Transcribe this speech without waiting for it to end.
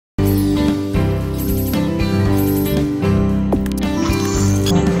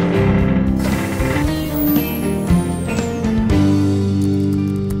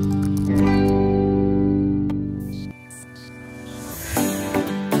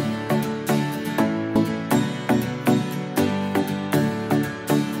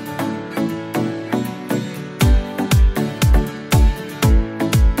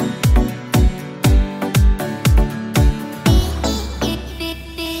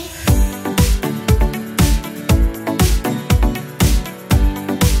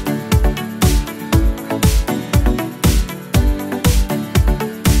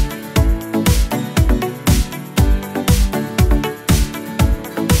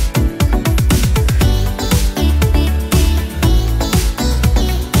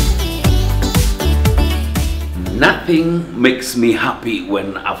nothing makes me happy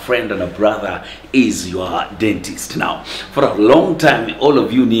when a friend and a brother is your dentist. Now, for a long time, all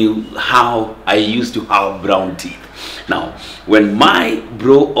of you knew how I used to have brown teeth. Now, when my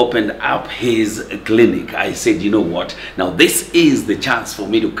bro opened up his clinic, I said, you know what? Now, this is the chance for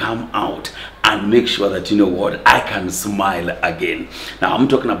me to come out and make sure that, you know what, I can smile again. Now, I'm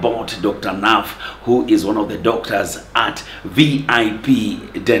talking about Dr. Naf, who is one of the doctors at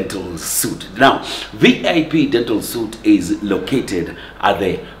VIP Dental Suit. Now, VIP Dental Suit is located at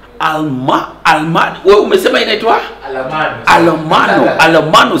the Alamano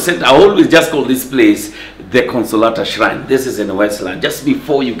Center. I always just call this place the Consolata Shrine. This is in Westland, just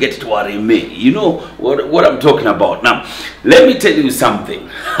before you get to Arime. You know what I'm talking about. Now, let me tell you something.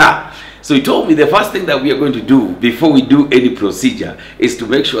 So he told me the first thing that we are going to do before we do any procedure is to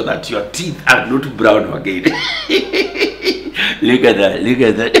make sure that your teeth are not brown again. Look at that, look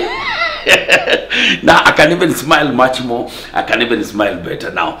at that. Now I can even smile much more. I can even smile better.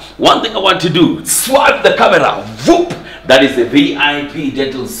 Now, one thing I want to do, swipe the camera, whoop. That is the VIP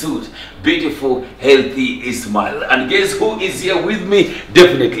Dental Suit. Beautiful, healthy smile. And guess who is here with me?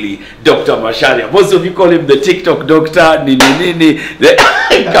 Definitely Dr. Masharia. Most of you call him the TikTok doctor. Nini.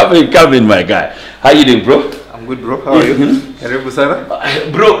 Come in, my guy. How you doing, bro? I'm good, bro. How are you?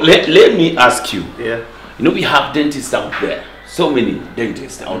 Bro, let me ask you. Yeah. You know, we have dentists out there. So many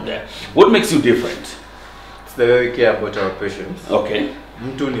dentists out there. What makes you different? It's the way we care about our patients. Okay.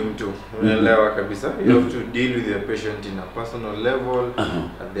 Mtu ni mtu. Unaelewa kabisa. You have to deal with your patient in a personal level,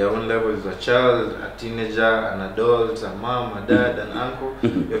 at their own level as a child, a teenager, an adult, a mom, a dad, an uncle.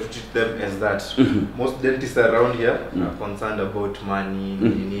 You have to treat them as that. Most dentists around here are concerned about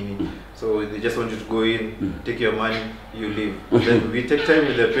money, so they just want you to go in, take your money, you leave. Then we take time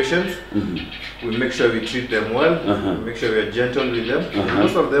with the patients. We make sure we treat them well. We make sure we are gentle with them.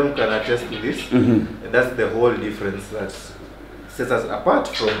 Most of them can attest to this. And that's the whole difference that sets us apart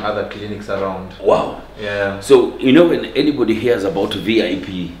from other clinics around. Wow. Yeah. So, you know, when anybody hears about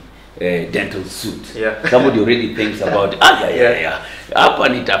VIP dental suit, somebody already thinks about, hapa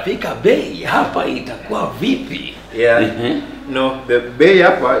nitafika bei, hapa itakuwa vipi. Yeah. No, the bay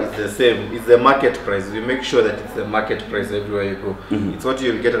hapa is the same. It's the market price. We make sure that it's the market price everywhere you go. It's what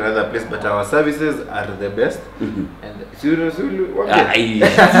you'll get another place, but our services are the best. And you know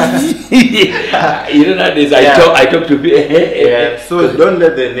nowadays I talk to people. So don't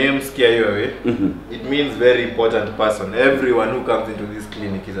let the name scare you away. It means very important person. Everyone who comes into this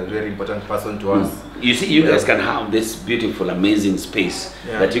clinic is a very important person to us. You see, you guys can have this beautiful, amazing space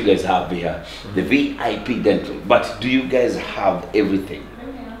that you guys have here, the VIP dental. But do you guys have everything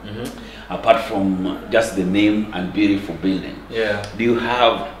apart from just the name and beautiful building? Yeah. Do you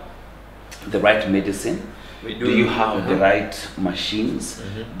have the right medicine? We do. Do you have the right machines?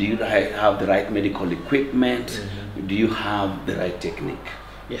 Do you have the right medical equipment? Do you have the right technique?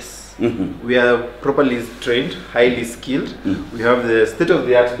 Yes. We are properly trained, highly skilled. We have the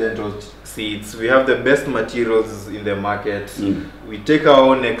state-of-the-art dental seats. We have the best materials in the market. We take our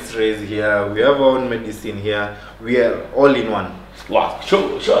own x-rays here. We have our own medicine here. We are all in one. Wow.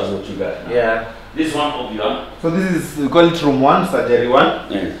 Show us what you got. Yeah. This one of you. So this is, we call it room 1, surgery 1.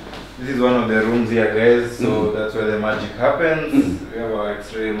 This is one of the rooms here, guys. So that's where the magic happens. We have our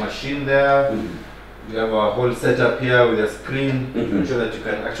x-ray machine there. We have our whole setup here with a screen to make sure that you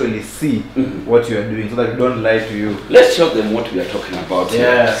can actually see what you are doing, so that we don't lie to you. Let's show them what we are talking about.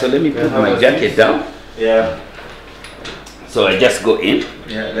 Yeah. So let me put my jacket down. Yeah. So I just go in.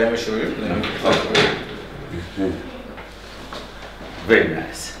 Yeah, let me show you. Very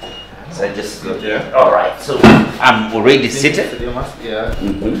nice. So I just go there. All right. So I'm already seated. Yeah.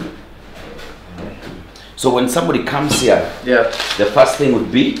 So when somebody comes here, the first thing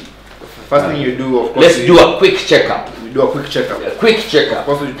would be. First thing you do, of course. Let's do a quick checkup. We do a quick checkup. A quick checkup. Of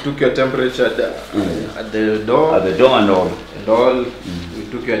course, we took your temperature at the door. At the door and all. And all. We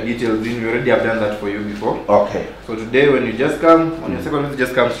took your details in. We already have done that for you before. Okay. So today, when you just come, on your second visit,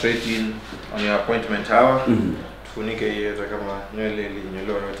 just come straight in on your appointment hour. So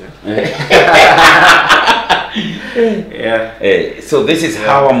this is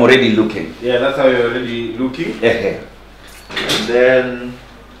how I'm already looking. Yeah, that's how you're already looking. And then,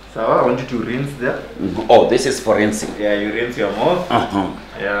 so I want you to rinse there. Oh, this is forensic. Yeah, you rinse your mouth.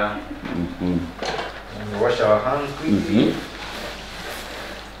 Yeah. And you wash our hands quickly.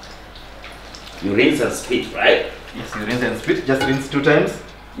 You rinse and spit, right? Yes, you rinse and spit. Just rinse 2 times.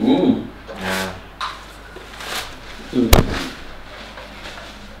 Yeah.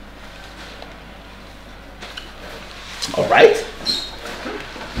 All right.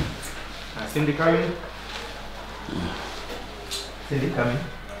 Cindy coming. Cindy coming.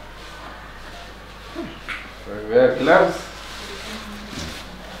 So we wear gloves.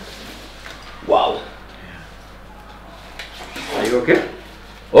 Wow. Are you okay?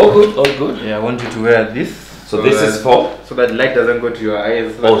 All good, all good. Yeah, I want you to wear this. So this is for? So that light doesn't go to your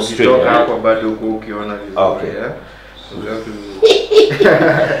eyes. Oh, straight. Okay. Yeah. So we have to.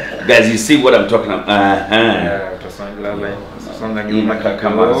 Guys, you see what I'm talking about? Yeah,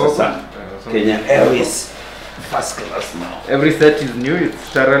 Kenya Airways, first class now. Every set is new, it's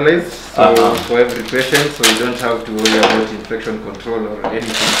sterilized, so for every patient, so you don't have to worry about infection control or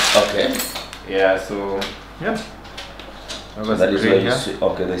anything. Okay. Yeah, so yeah. So that is where you see,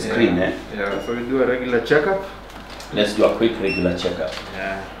 okay, the screen, Yeah, so we do a regular checkup. Let's do a quick regular checkup.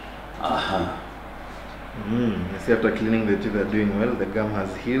 Yeah. You see, after cleaning, the teeth are doing well. The gum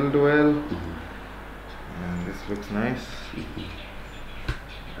has healed well. And this looks nice.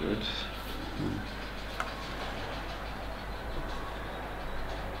 Good.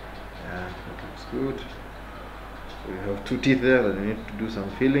 Yeah, that looks good. So we have 2 teeth there that we need to do some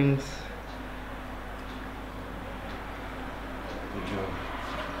fillings. Good job.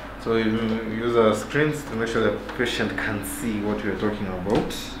 So you use our screens to make sure the patient can see what we are talking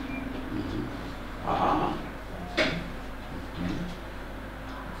about. So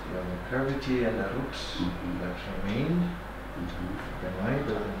you have a cavity and a root that remain. The mind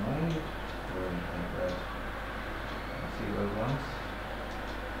doesn't mind. Like that. See those ones?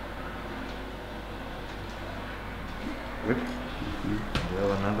 Good. We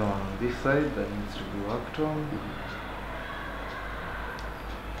have another one on this side that needs to be worked on.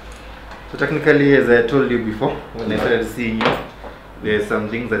 So technically, as I told you before, when I started seeing you, there's some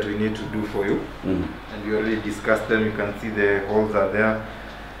things that we need to do for you, and we already discussed them. You can see the holes are there,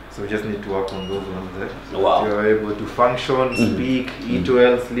 so we just need to work on those ones there. So wow. You are able to function, speak, eat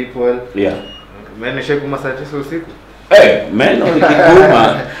well, sleep well. Yeah. Meno shakuma saa 9 usiku. Hey, meno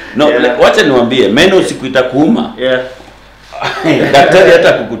ikikuuma. No, wacha niwaambie, meno siku itakuuma. Yeah. Daktari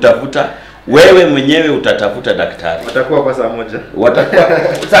hata kukutafuta, wewe mwenyewe utatafuta daktari. Watakuwa kwa saa moja. Watakuwa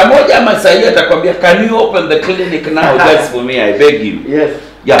saa moja ama saa hiyo atakwambia, can you open the clinic now just for me, I beg you. Yes.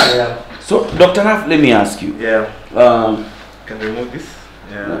 Yeah. So Dr. Naf, let me ask you. Yeah. Can we remove this?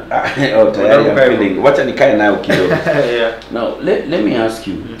 Yeah. Oh, tayari I'm feeling. Wacha nikae nayo kidogo. Yeah. Now, let me ask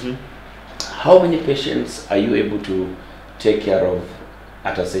you. How many patients are you able to take care of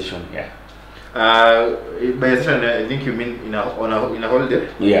at a session here? By a session, I think you mean in a whole day?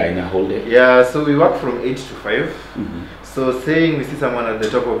 Yeah, in a whole day. Yeah, so we work from 8 to 5. So saying we see someone at the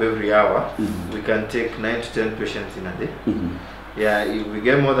top of every hour, we can take 9 to 10 patients in a day. Yeah, if we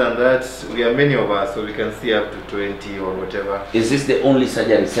get more than that, we are many of us, so we can see up to 20 or whatever. Is this the only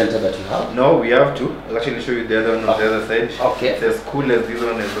surgery center that you have? No, we have two. I'll actually show you the other one on the other side. Okay. It's as cool as this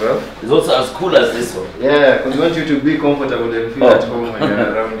one as well. It's also as cool as this one. Yeah, because we want you to be comfortable and feel at home when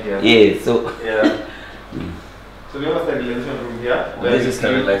you're around here. Yeah, so... Yeah. So we have a sterilization room here. This is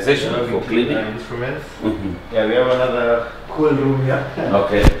sterilization for cleaning instruments. Yeah, we have another cool room here.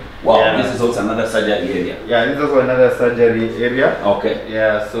 Okay. Wow, yeah. This is also another surgery area. Yeah, this is also another surgery area. Okay.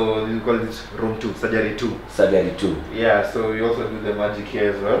 Yeah, so we call it room 2, surgery 2. Surgery 2. Yeah, so we also do the magic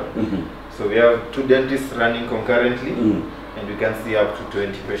here as well. So we have 2 dentists running concurrently, and we can see up to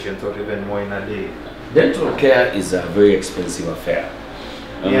 20 patients or even more in a day. Dental care is a very expensive affair.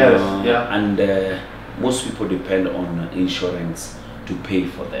 Yes, yeah. And most people depend on insurance to pay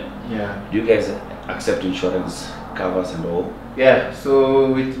for them. Yeah. Do you guys accept insurance covers and all? Yeah,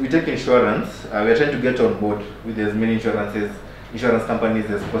 so we take insurance. We are trying to get on board with as many insurance companies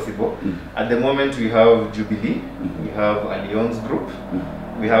as possible. At the moment we have Jubilee, we have Allianz Group,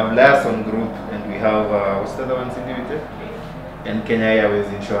 we have Liaison Group, and we have, what's the other one, Cindy? And Kenya Airways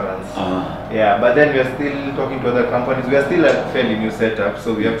Insurance. Yeah, but then we are still talking to other companies. We are still a fairly new setup,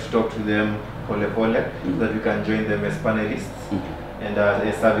 so we have to talk to them pole pole, so that we can join them as panelists and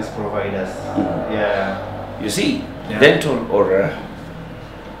as service providers. Yeah. You see, dental or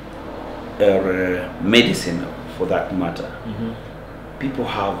medicine for that matter, people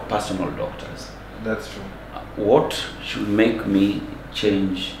have personal doctors. That's true. What should make me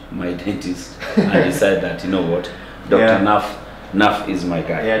change my dentist and decide that, you know what, Dr. Naf is my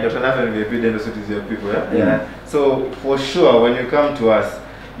guy? Yeah, Dr. Naf and VP Dental Suite is your people. Yeah. So for sure, when you come to us,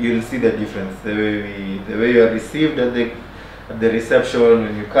 you'll see the difference. The way you are received at the reception,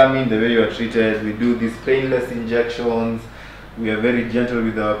 when you come in, the way you are treated. We do these painless injections. We are very gentle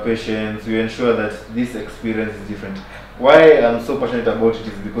with our patients. We ensure that this experience is different. Why I'm so passionate about it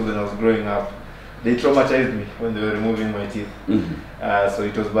is because when I was growing up, they traumatized me when they were removing my teeth. So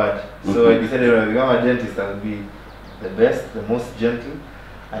it was bad. So I decided when I become a dentist, I'll be the best, the most gentle,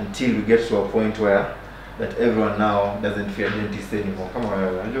 until we get to a point where that everyone now doesn't fear dentists anymore. Come on,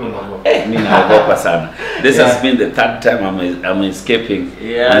 I don't know. Mimi naogopa sana. This has been the third time I'm escaping.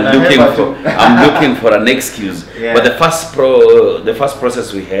 Yeah, I'm looking for an excuse. Yeah. But the first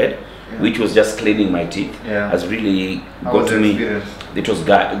process we had, which was just cleaning my teeth, has really got to me. It was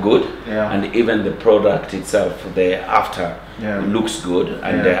good, and even the product itself, the after looks good,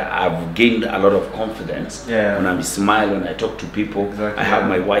 and I've gained a lot of confidence when I smile, when I talk to people. I have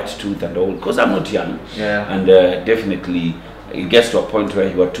my white tooth and all, because I'm not young, and definitely it gets to a point where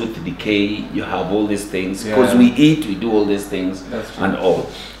your tooth decay, you have all these things, because we eat, we do all these things and all.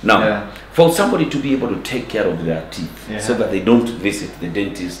 Now, for somebody to be able to take care of their teeth so that they don't visit the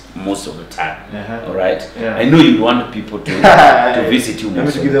dentist most of the time, all right? I know you want people to visit you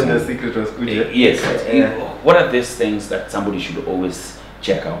most of the time. Give them the secret of good. Yes. What are these things that somebody should always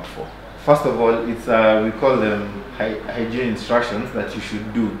check out for? First of all, it's we call them hygiene instructions that you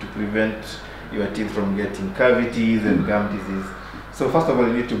should do to prevent your teeth from getting cavities and gum disease. So first of all,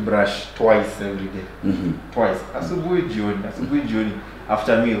 you need to brush twice every day. Twice. Asubuhi jioni,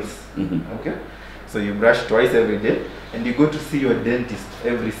 after meals. Okay? So you brush twice every day, and you go to see your dentist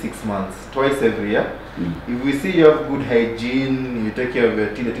every 6 months, twice every year. If we see you have good hygiene, you take care of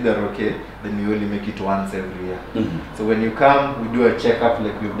your teeth, the teeth are okay, then we only make it once every year. So when you come, we do a checkup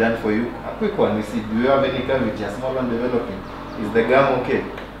like we've done for you. A quick one, we see, do you have any cavity, a small one developing? Is the gum okay?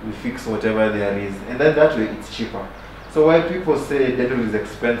 We fix whatever there is, and then that way it's cheaper. So while people say dental is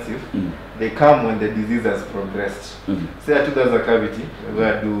expensive, they come when the disease has progressed. Say a tooth has a cavity, we're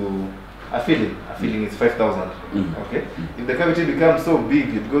going to do a filling. A filling is 5,000. Okay. If the cavity becomes so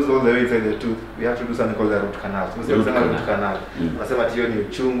big, it goes all the way inside the tooth, we have to do something called a root canal. So root canal.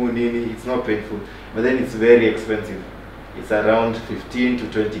 It's not painful, but then it's very expensive. It's around 15 to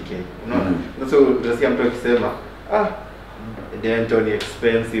 20k. You know? So just I'm talking about dental ni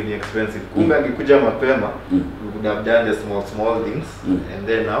expensive. Kumbe angekuja mapema, we would have done the small things, and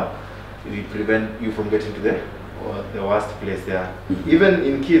then now we prevent you from getting to the worst place there. Even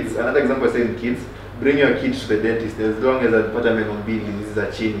in kids, another example I say in kids, bring your kids to the dentist as long as apata meno mbili, this is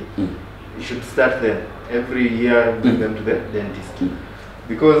a chini. You should start them every year, bring them to the dentist,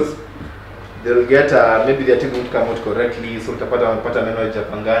 because they'll get maybe their teeth won't come out correctly, so utapata wamepata meno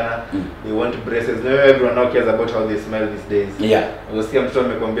haijapangana. They want braces. Now everyone now cares about how they smell these days. Unasikia mtoto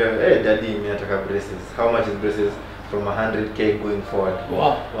amekwambia, hey daddy, mimi nataka braces. How much is braces? From 100k going forward.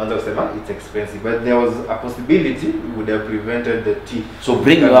 Once I was saying it's expensive, but there was a possibility we would have prevented the teeth. So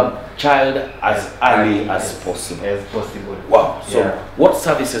bring your child as early as possible. Wow. So what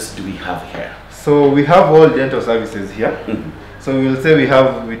services do we have here? So we have all dental services here. So we will say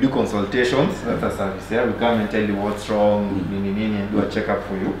we do consultations. That's a service. We come and tell you what's wrong, and do a checkup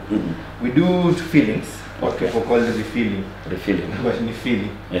for you. We do fillings. Okay. People call it refilling. But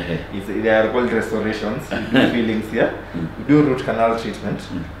refilling. They are called restorations. We do fillings here. We do root canal treatment.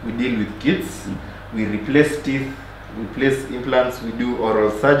 We deal with kids. We replace teeth. We place implants. We do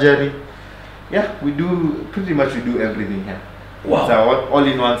oral surgery. We do everything here. Wow. It's all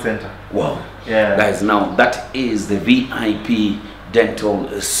in one center. Wow. Guys, now that is the VIP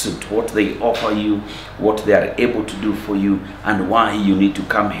dental suite, what they offer you, what they are able to do for you, and why you need to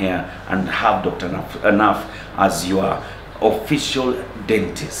come here and have Dr. Enough as your official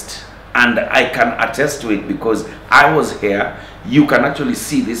dentist. And I can attest to it because I was here. You can actually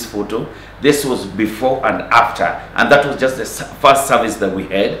see this photo. This was before and after, and that was just the first service that we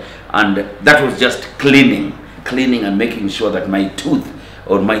had, and that was just cleaning and making sure that my tooth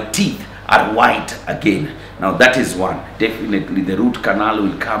or my teeth are white again. Now that is one. Definitely the root canal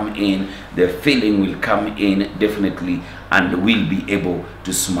will come in, the filling will come in definitely, and we'll be able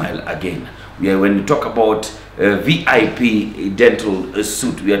to smile again. When we talk about VIP dental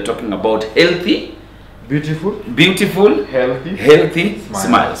suite, we are talking about healthy, beautiful, healthy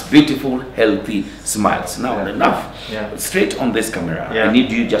smiles. Beautiful, healthy smiles. Now enough. Straight on this camera. I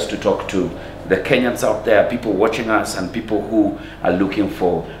need you just to talk to the Kenyans out there, people watching us, and people who are looking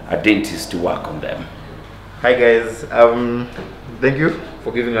for a dentist to work on them. Hi guys, thank you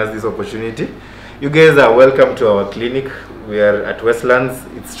for giving us this opportunity. You guys are welcome to our clinic. We are at Westlands.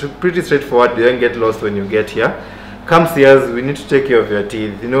 It's pretty straightforward. You don't get lost when you get here. Come see us. We need to take care of your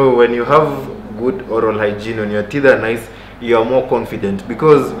teeth. You know, when you have good oral hygiene, when your teeth are nice, you are more confident,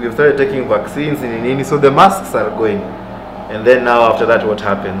 because we've started taking vaccines so the masks are going, and then now after that what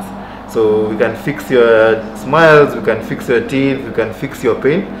happens? So we can fix your smiles, we can fix your teeth, we can fix your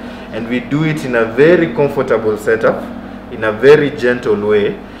pain, and we do it in a very comfortable setup, in a very gentle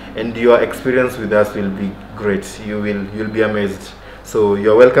way, and your experience with us will be great. You'll be amazed. So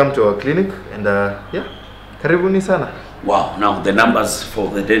you're welcome to our clinic, and karibuni sana. Wow, now the numbers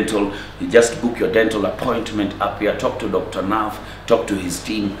for the dental, you just book your dental appointment up here, talk to Dr. Nav, talk to his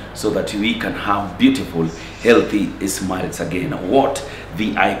team so that we can have beautiful, healthy smiles again. What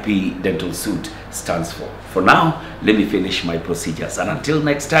VIP Dental Suit stands for. For now, let me finish my procedures. And until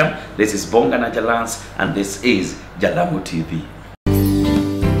next time, this is Bonga na Jalans and this is Jalango TV.